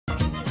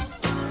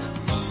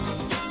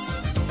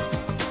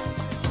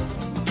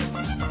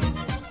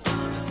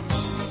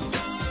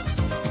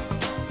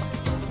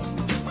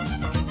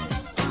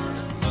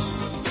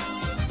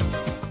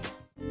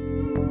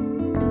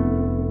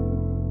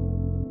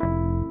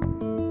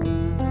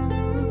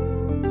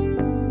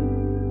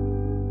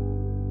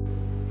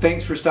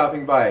Thanks for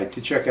stopping by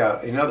to check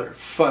out another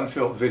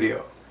fun-filled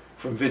video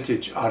from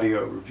Vintage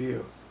Audio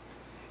Review.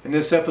 In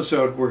this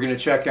episode, we're going to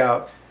check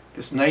out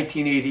this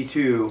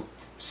 1982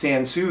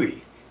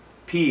 Sansui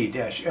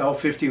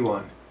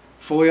P-L51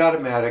 fully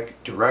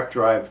automatic direct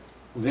drive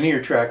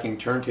linear tracking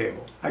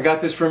turntable. I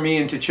got this from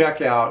Ian to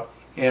check out,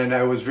 and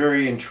I was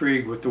very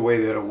intrigued with the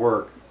way that it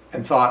worked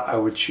and thought I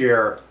would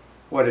share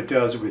what it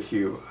does with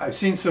you. I've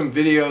seen some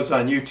videos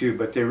on YouTube,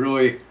 but they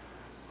really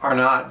are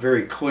not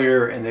very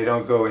clear and they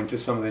don't go into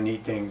some of the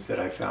neat things that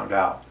I found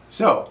out.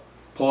 So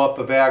pull up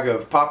a bag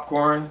of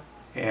popcorn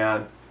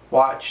and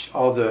watch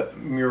all the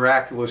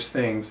miraculous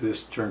things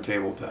this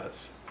turntable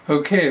does.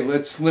 Okay,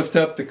 let's lift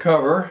up the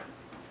cover,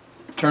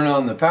 turn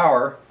on the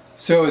power.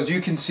 So as you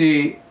can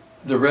see,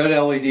 the red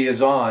LED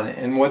is on,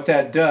 and what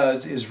that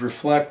does is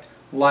reflect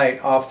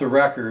light off the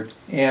record,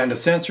 and a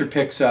sensor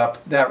picks up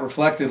that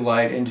reflected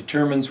light and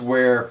determines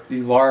where the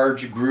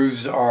large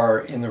grooves are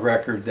in the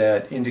record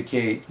that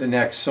indicate the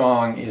next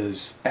song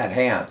is at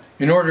hand.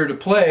 In order to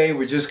play,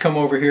 we just come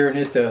over here and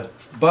hit the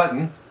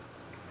button,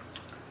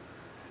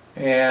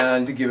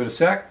 and give it a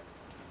sec.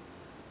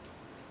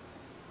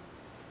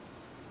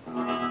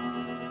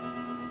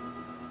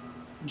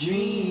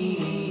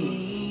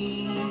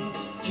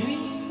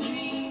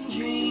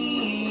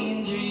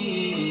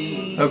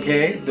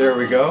 Okay, there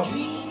we go.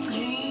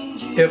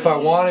 If I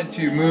wanted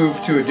to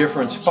move to a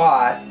different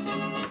spot,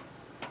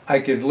 I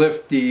could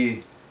lift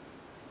the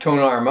tone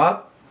arm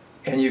up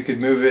and you could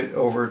move it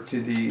over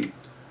to the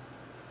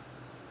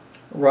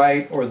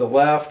right or the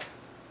left.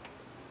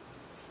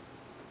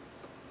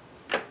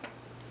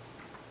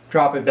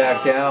 Drop it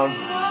back down.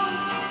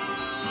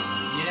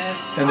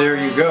 And there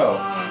you go.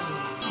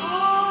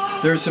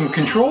 There's some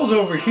controls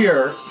over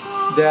here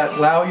that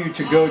allow you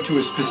to go to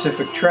a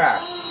specific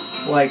track.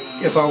 Like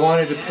if I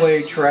wanted to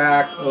play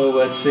track,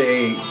 let's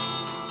say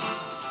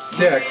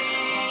 6,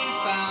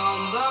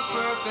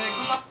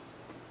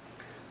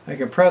 I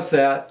can press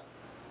that.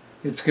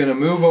 It's going to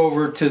move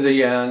over to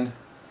the end,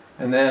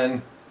 and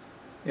then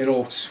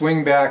it'll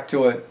swing back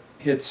till it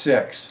hits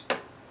 6.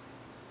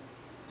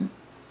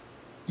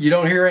 You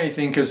don't hear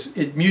anything because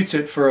it mutes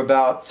it for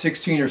about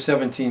 16 or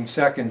 17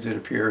 seconds, it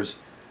appears,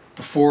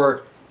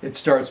 before it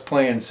starts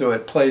playing. So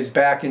it plays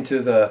back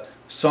into the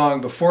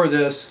song before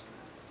this,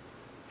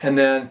 and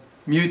then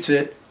mutes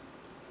it,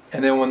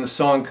 and then when the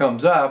song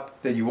comes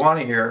up that you want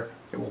to hear,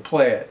 it will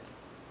play it.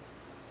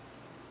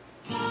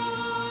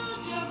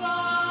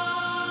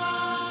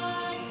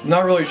 I'm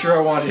not really sure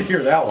I wanted to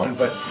hear that one,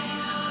 but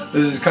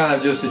this is kind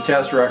of just a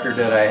test record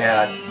that I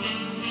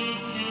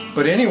had.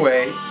 But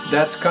anyway,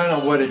 that's kind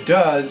of what it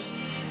does.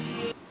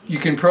 You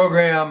can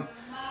program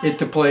it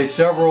to play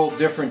several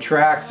different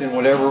tracks in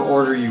whatever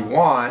order you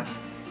want,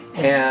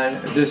 and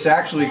this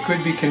actually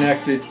could be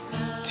connected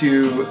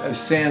to a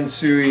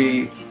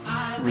Sansui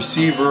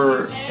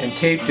receiver and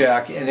tape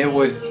deck, and it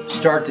would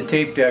start the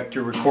tape deck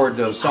to record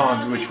those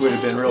songs, which would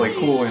have been really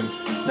cool in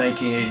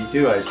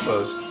 1982, I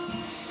suppose.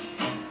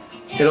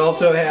 It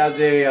also has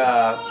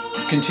a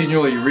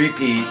continually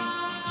repeat,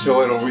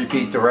 so it'll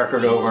repeat the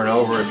record over and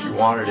over if you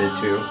wanted it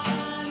to.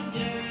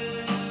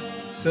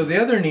 So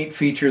the other neat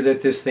feature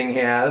that this thing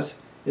has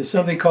is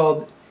something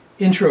called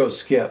intro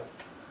skip,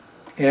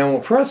 and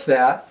we'll press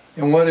that,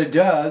 and what it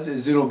does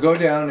is it'll go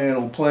down and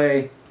it'll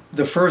play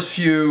the first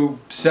few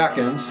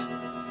seconds,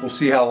 we'll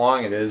see how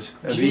long it is,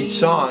 of each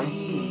song,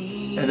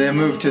 and then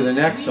move to the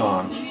next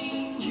song.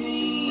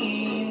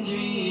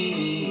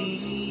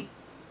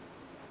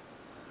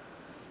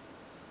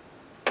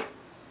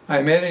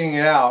 I'm editing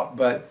it out,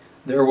 but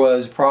there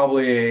was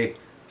probably a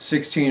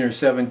 16 or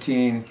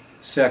 17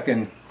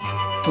 second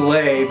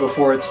delay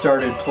before it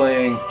started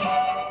playing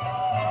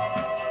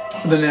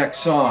the next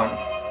song.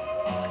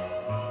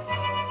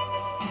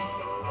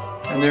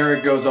 And there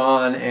it goes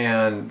on,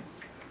 and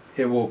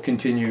it will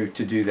continue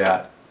to do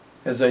that.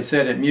 As I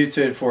said, it mutes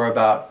it for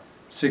about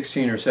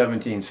 16 or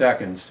 17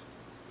 seconds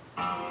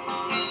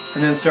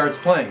and then starts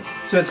playing.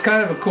 So it's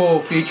kind of a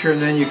cool feature,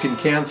 and then you can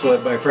cancel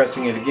it by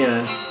pressing it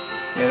again,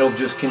 and it'll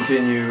just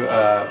continue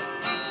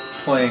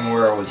playing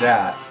where it was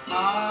at.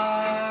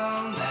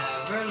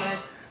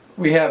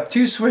 We have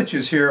two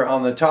switches here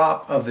on the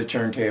top of the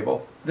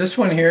turntable. This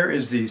one here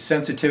is the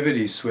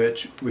sensitivity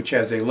switch, which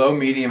has a low,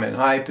 medium, and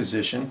high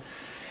position.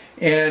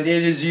 And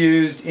it is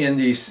used in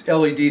the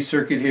LED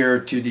circuit here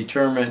to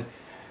determine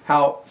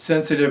how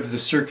sensitive the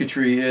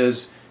circuitry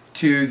is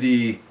to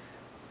the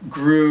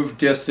groove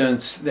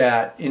distance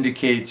that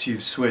indicates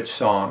you've switched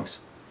songs.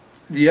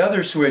 The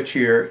other switch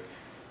here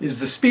is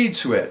the speed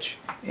switch,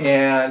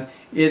 and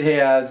it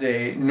has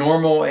a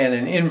normal and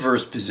an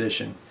inverse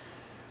position.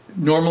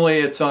 Normally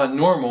it's on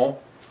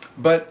normal,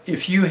 but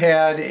if you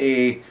had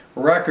a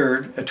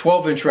record, a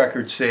 12-inch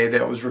record, say,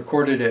 that was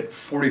recorded at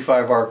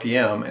 45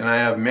 RPM, and I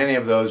have many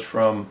of those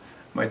from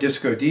my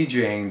disco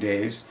DJing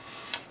days,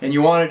 and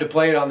you wanted to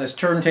play it on this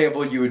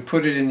turntable, you would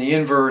put it in the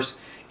inverse,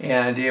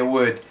 and it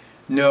would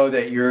know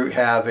that you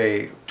have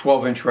a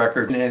 12-inch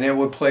record, and it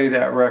would play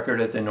that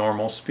record at the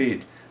normal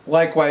speed.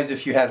 Likewise,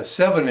 if you had a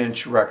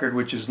 7-inch record,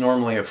 which is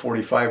normally a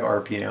 45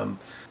 RPM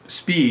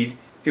speed,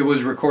 it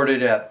was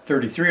recorded at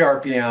 33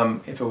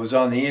 RPM. If it was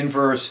on the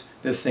inverse,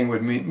 this thing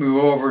would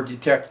move over,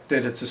 detect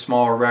that it's a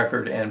smaller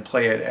record, and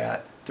play it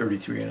at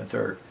 33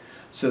 1/3.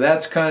 So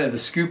that's kind of the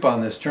scoop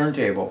on this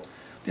turntable.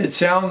 It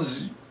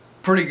sounds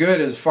pretty good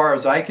as far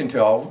as I can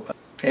tell,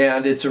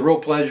 and it's a real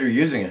pleasure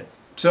using it.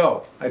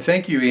 So I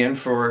thank you, Ian,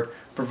 for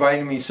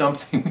providing me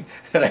something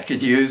that I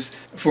could use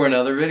for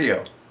another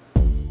video.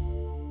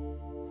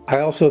 I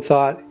also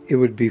thought it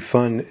would be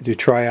fun to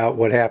try out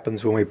what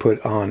happens when we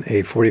put on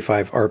a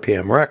 45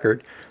 RPM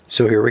record,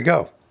 so here we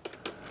go.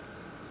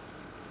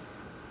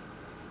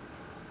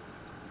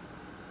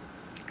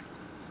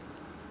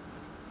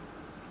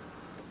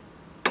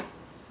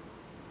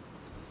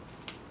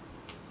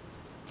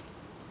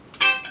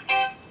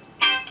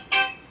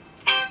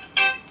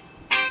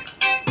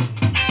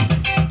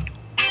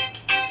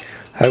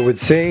 I would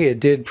say it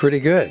did pretty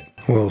good.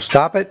 We'll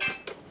stop it.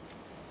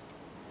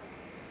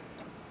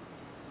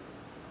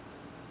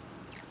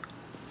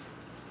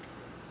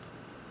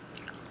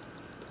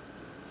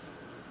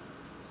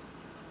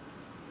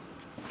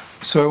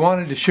 So I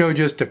wanted to show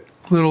just a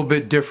little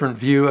bit different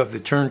view of the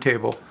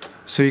turntable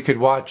so you could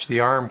watch the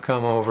arm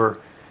come over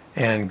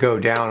and go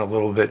down a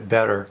little bit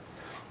better.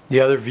 The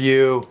other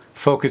view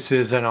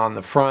focuses in on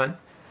the front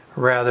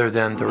rather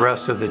than the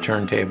rest of the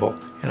turntable,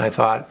 and I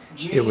thought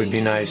it would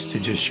be nice to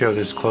just show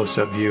this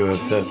close-up view of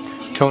the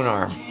tone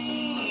arm.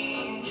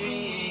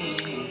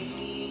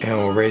 And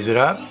we'll raise it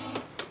up,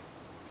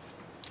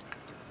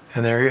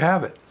 and there you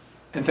have it.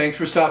 And thanks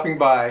for stopping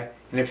by,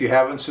 and if you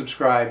haven't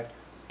subscribed,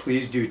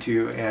 please do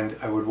too, and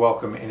I would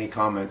welcome any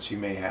comments you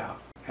may have.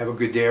 Have a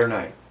good day or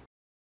night.